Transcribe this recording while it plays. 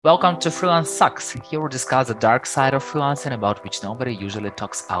Welcome to Freelance Sucks. Here we discuss the dark side of freelancing about which nobody usually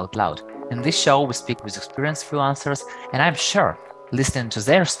talks out loud. In this show, we speak with experienced freelancers, and I'm sure listening to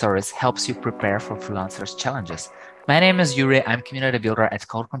their stories helps you prepare for freelancers' challenges. My name is Yuri. I'm community builder at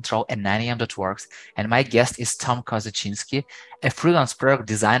Code Control and 9am.works, and my guest is Tom Kozacinski, a freelance product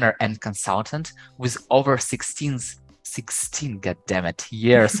designer and consultant with over 16 goddammit,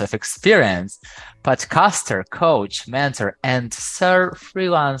 years of experience, podcaster, coach, mentor, and sir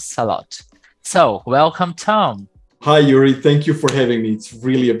freelance a lot. So, welcome, Tom. Hi, Yuri. Thank you for having me. It's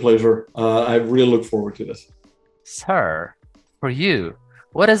really a pleasure. I really look forward to this. Sir, for you,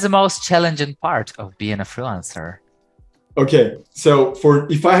 what is the most challenging part of being a freelancer? Okay, so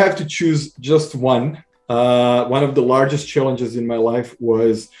if I have to choose just one of the largest challenges in my life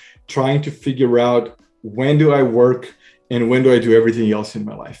was trying to figure out when do I work and when do I do everything else in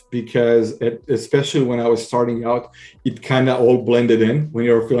my life? Because especially when I was starting out, it kind of all blended in. When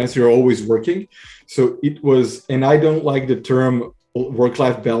you're a freelancer, you're always working. So it was, and I don't like the term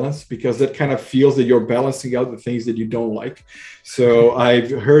work-life balance because that kind of feels that you're balancing out the things that you don't like. So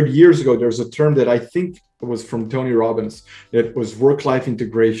I've heard years ago, there's a term that I think was from Tony Robbins that was work-life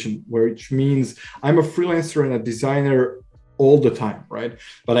integration, which means I'm a freelancer and a designer all the time, right?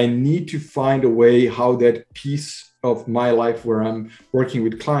 But I need to find a way how that piece of my life where I'm working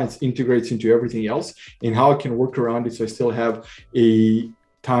with clients integrates into everything else and how I can work around it so I still have a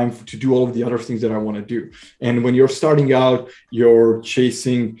time to do all of the other things that I want to do. And when you're starting out, you're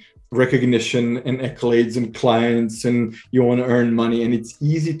chasing recognition and accolades and clients and you want to earn money, and it's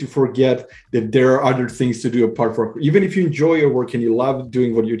easy to forget that there are other things to do apart from, even if you enjoy your work and you love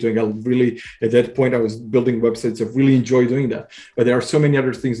doing what you're doing. I really, at that point, I was building websites. I really enjoy doing that, but there are so many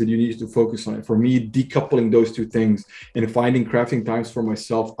other things that you need to focus on. And for me, decoupling those two things and finding crafting times for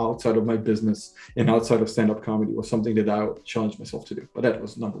myself outside of my business and outside of stand-up comedy was something that I challenged myself to do. But that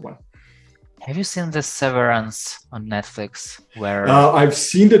was number one. Have you seen the Severance on Netflix? Where I've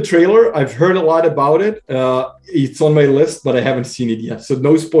seen the trailer. I've heard a lot about it. It's on my list, but I haven't seen it yet. So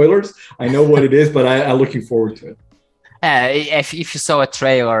no spoilers. I know what it is, but I'm looking forward to it. if you saw a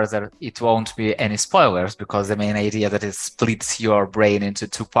trailer, that it won't be any spoilers because the main idea that it splits your brain into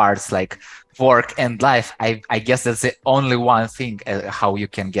two parts, like work and life. I guess that's the only one thing how you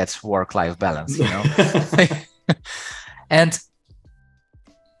can get work-life balance, you know. And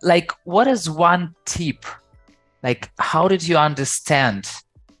like, what is one tip? Like, how did you understand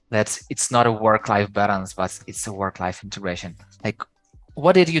that it's not a work-life balance, but it's a work-life integration? Like,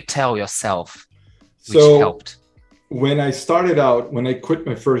 what did you tell yourself which helped? When I started out, when I quit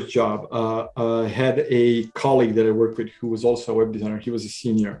my first job, I had a colleague that I worked with who was also a web designer. He was a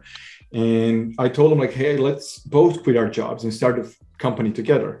senior. And I told him, like, hey, let's both quit our jobs and start a company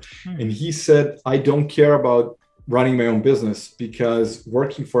together. And he said, I don't care about running my own business because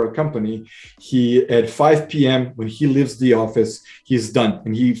working for a company, he at 5 p.m. when he leaves the office, he's done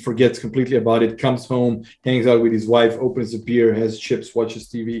and he forgets completely about it, comes home, hangs out with his wife, opens a beer, has chips, watches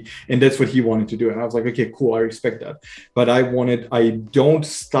TV. And that's what he wanted to do. And I was like, okay, cool. I respect that. But I don't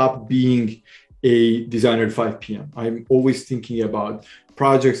stop being a designer at 5 p.m. I'm always thinking about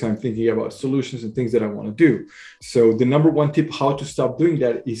projects. I'm thinking about solutions and things that I want to do. So the number one tip, how to stop doing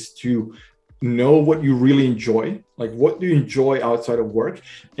that, is to know what you really enjoy, like what do you enjoy outside of work,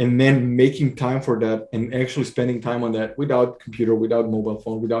 and then making time for that and actually spending time on that without computer, without mobile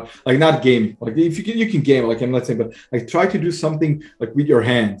phone, without, like, not gaming. Like if you can game, like I'm not saying, but like try to do something like with your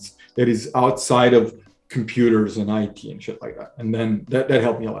hands that is outside of computers and IT and shit like that. And then that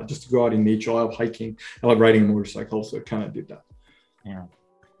helped me a lot, just to go out in nature. I love hiking, I love riding a motorcycle, so I kind of did that. Yeah.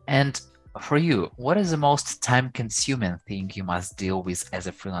 And for you, what is the most time-consuming thing you must deal with as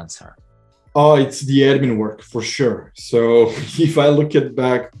a freelancer? Oh, it's the admin work for sure. So if I look at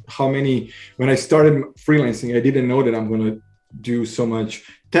back when I started freelancing, I didn't know that I'm going to do so much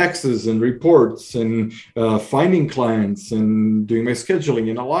taxes and reports and finding clients and doing my scheduling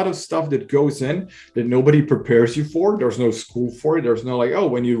and a lot of stuff that goes in that nobody prepares you for. There's no school for it. There's no like, oh,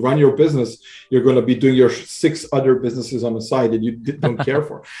 when you run your business, you're going to be doing your 6 other businesses on the side that you don't care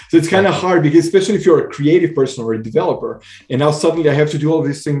for. So it's kind of hard, because especially if you're a creative person or a developer, and now suddenly I have to do all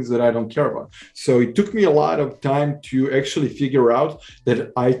these things that I don't care about. So it took me a lot of time to actually figure out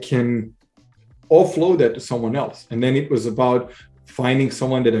that I can offload that to someone else. And then it was about finding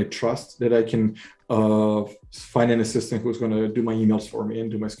someone that I trust, that I can find an assistant who's going to do my emails for me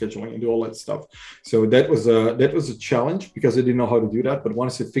and do my scheduling and do all that stuff. So that was a challenge because I didn't know how to do that. But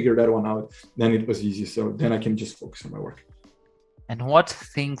once I figured that one out, then it was easy. So then I can just focus on my work. And what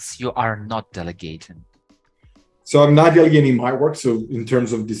things you are not delegating? So I'm not delegating my work. So in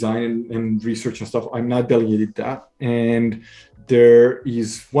terms of design and research and stuff, I'm not delegating that. And there is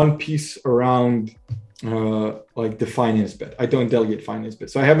one piece around like the finance bit. I don't delegate finance bit.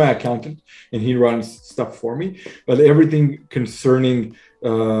 So I have my accountant and he runs stuff for me, but everything concerning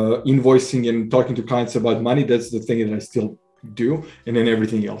invoicing and talking to clients about money, that's the thing that I still do. And then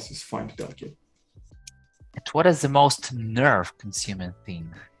everything else is fine to delegate. And what is the most nerve consuming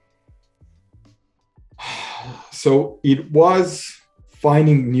thing? So it was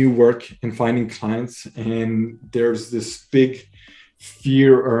finding new work and finding clients. And there's this big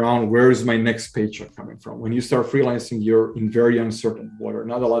fear around where is my next paycheck coming from. When you start freelancing, you're in very uncertain water.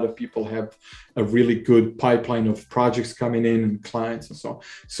 Not a lot of people have a really good pipeline of projects coming in and clients and so on.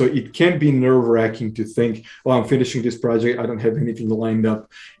 So it can be nerve-wracking to think, oh, I'm finishing this project, I don't have anything lined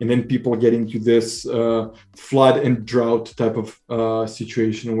up. And then people get into this flood and drought type of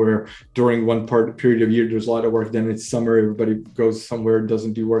situation where during one period of year, there's a lot of work. Then it's summer, everybody goes somewhere,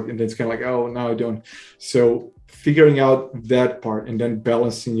 doesn't do work. And then it's kind of like, oh, now I don't. So figuring out that part and then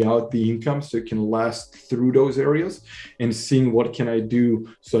balancing out the income so it can last through those areas and seeing what can I do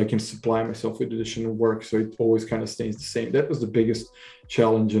so I can supply myself with additional work so it always kind of stays the same. That was the biggest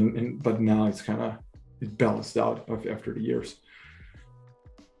challenge, but now it's kind of balanced out after the years.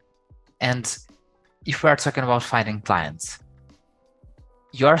 And if we are talking about finding clients,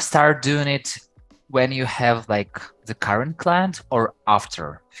 you are start doing it when you have like the current client or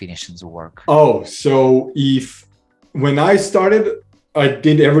after finishing the work? Oh, so when I started, I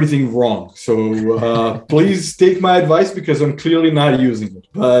did everything wrong. So please take my advice because I'm clearly not using it,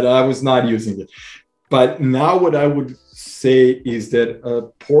 but I was not using it. But now what I would say is that a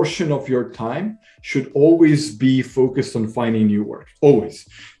portion of your time should always be focused on finding new work, always.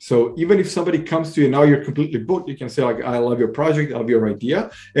 So even if somebody comes to you, now you're completely booked, you can say like, I love your project, I love your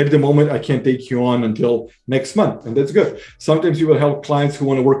idea. At the moment, I can't take you on until next month. And that's good. Sometimes you will have clients who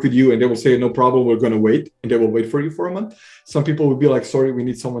want to work with you and they will say, no problem, we're going to wait. And they will wait for you for a month. Some people will be like, sorry, we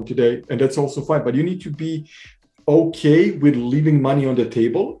need someone today. And that's also fine. But you need to be okay with leaving money on the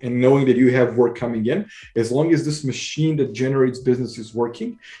table and knowing that you have work coming in. As long as this machine that generates business is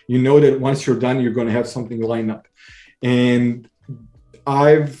working, you know that once you're done, you're going to have something lined up. And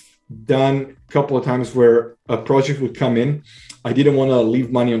I've done a couple of times where a project would come in. I didn't want to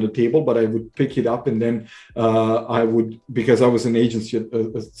leave money on the table, but I would pick it up and then I would, because I was an agency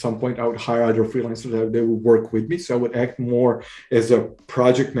at some point, I would hire other freelancers that they would work with me. So I would act more as a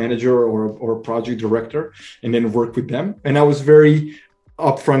project manager or a project director and then work with them. And I was very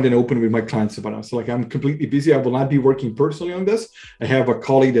upfront and open with my clients about it. So like, I'm completely busy. I will not be working personally on this. I have a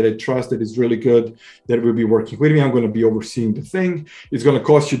colleague that I trust that is really good that will be working with me. I'm going to be overseeing the thing. It's going to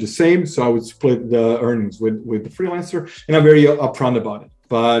cost you the same. So I would split the earnings with the freelancer, and I'm very upfront about it.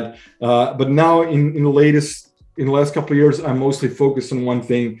 But now in the last couple of years, I'm mostly focused on one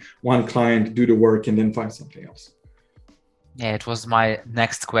thing, one client, do the work, and then find something else. Yeah, it was my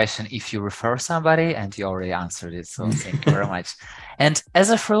next question. If you refer somebody, and you already answered it, so thank you very much. And as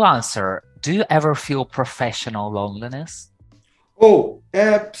a freelancer, do you ever feel professional loneliness? Oh,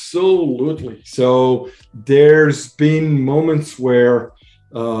 absolutely. So there's been moments where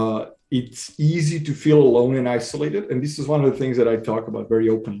it's easy to feel alone and isolated. And this is one of the things that I talk about very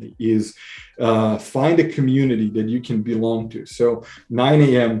openly is find a community that you can belong to. So 9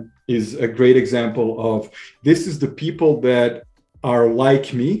 a.m. is a great example of this is the people that are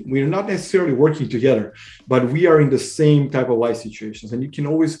like me. We're not necessarily working together, but we are in the same type of life situations. And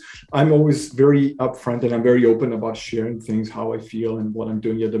I'm always very upfront and I'm very open about sharing things, how I feel and what I'm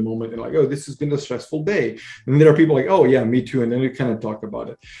doing at the moment. And like, oh, this has been a stressful day. And there are people like, oh yeah, me too. And then we kind of talk about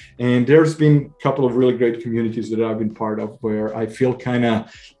it. And there's been a couple of really great communities that I've been part of where I feel kind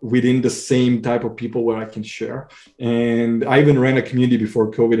of within the same type of people where I can share. And I even ran a community before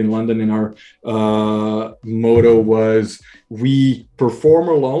COVID in London. And our motto was, we perform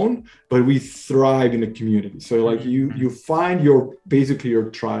alone, but we thrive in a community. So like you find basically your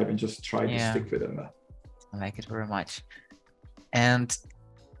tribe and just try to stick within that. I like it very much. And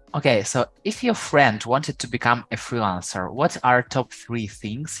okay, so if your friend wanted to become a freelancer, what are top 3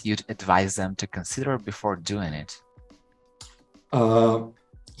 things you'd advise them to consider before doing it?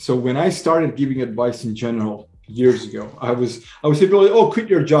 So when I started giving advice in general, years ago, I was saying, oh, quit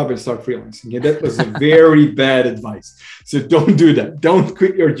your job and start freelancing. Yeah, that was a very bad advice. So don't do that. Don't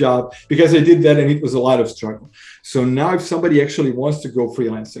quit your job, because I did that and it was a lot of struggle. So now if somebody actually wants to go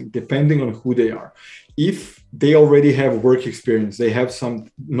freelancing, depending on who they are, if they already have work experience, they have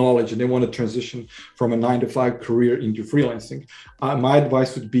some knowledge and they want to transition from a 9-to-5 career into freelancing, my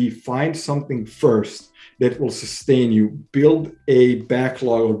advice would be find something first that will sustain you. Build a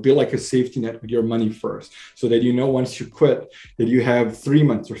backlog or build like a safety net with your money first, so that you know once you quit that you have 3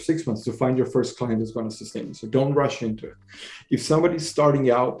 months or 6 months to find your first client that's going to sustain you. So don't rush into it. If somebody's starting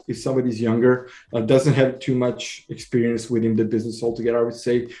out, if somebody's younger, doesn't have too much experience within the business altogether, I would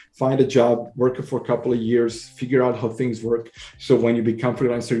say find a job, work it for a couple of years, figure out how things work. So when you become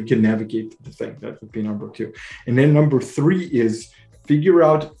freelancer, you can navigate the thing. That would be number 2. And then number 3 is figure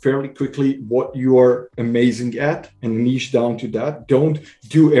out fairly quickly what you are amazing at and niche down to that. Don't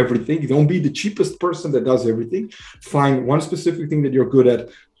do everything. Don't be the cheapest person that does everything. Find one specific thing that you're good at,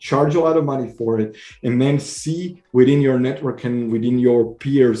 charge a lot of money for it, and then see within your network and within your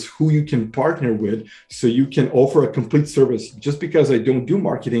peers who you can partner with so you can offer a complete service. Just because I don't do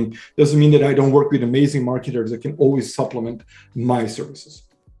marketing doesn't mean that I don't work with amazing marketers that can always supplement my services.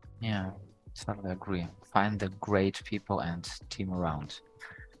 Yeah, totally agree. Find the great people and team around.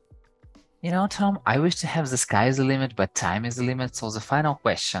 Tom, I wish to have the sky is the limit, but time is the limit. So the final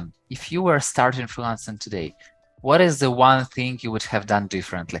question, if you were starting freelancing today, what is the one thing you would have done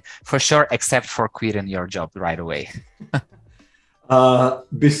differently? For sure, except for quitting your job right away.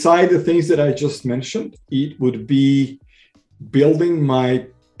 Beside the things that I just mentioned, it would be building my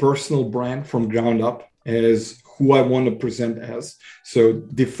personal brand from ground up as who I want to present as. So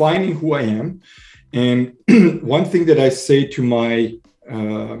defining who I am. And one thing that I say to my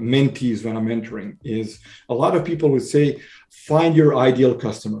mentees when I'm mentoring is a lot of people would say, find your ideal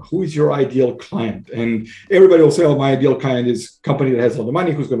customer. Who is your ideal client? And everybody will say, oh, my ideal client is a company that has all the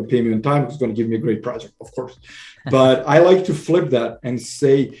money, who's going to pay me on time, who's going to give me a great project, of course. But I like to flip that and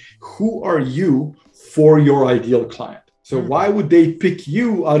say, who are you for your ideal client? So why would they pick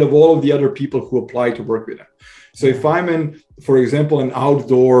you out of all of the other people who apply to work with them? So if I'm in, for example, an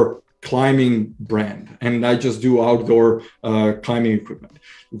outdoor climbing brand and I just do outdoor climbing equipment,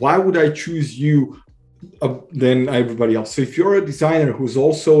 why would I choose you than everybody else? So if you're a designer who's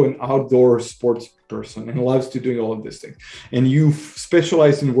also an outdoor sports person and loves to doing all of these things, and you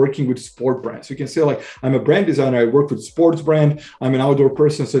specialize in working with sport brands, you can say like, I'm a brand designer, I work with sports brand, I'm an outdoor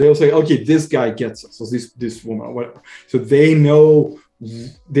person. So they'll say, okay, this guy gets us, so this woman, whatever. So they know,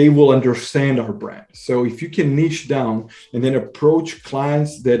 they will understand our brand. So if you can niche down and then approach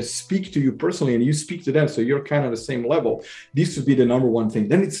clients that speak to you personally and you speak to them, so you're kind of the same level, this would be the number one thing.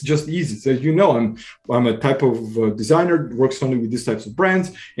 Then it's just easy. So I'm a type of designer, works only with these types of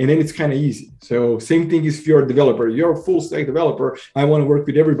brands, and then it's kind of easy. So same thing is if you're a developer, you're a full stack developer, I want to work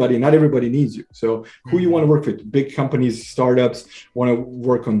with everybody. Not everybody needs you. So who you want to work with? Big companies, startups, want to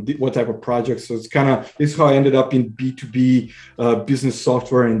work on what type of projects. So it's kind of, this is how I ended up in B2B business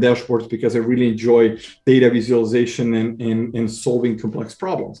software and dashboards, because I really enjoy data visualization and solving complex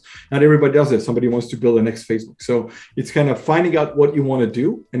problems. Not everybody does it. Somebody wants to build the next Facebook. So it's kind of finding out what you want to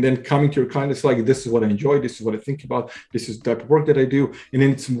do and then coming to your client. It's like, this is what I enjoy. This is what I think about. This is the type of work that I do. And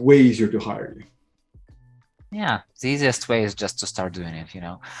then it's way easier to hire you. Yeah, the easiest way is just to start doing it,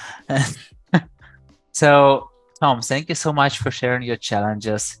 So, Tom, thank you so much for sharing your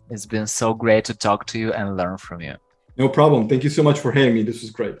challenges. It's been so great to talk to you and learn from you. No problem. Thank you so much for having me. This was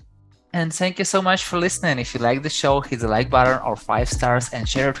great. And thank you so much for listening. If you like the show, hit the like button or 5 stars and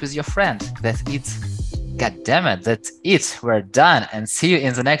share it with your friend. That's it. God damn it. That's it. We're done. And see you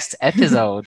in the next episode.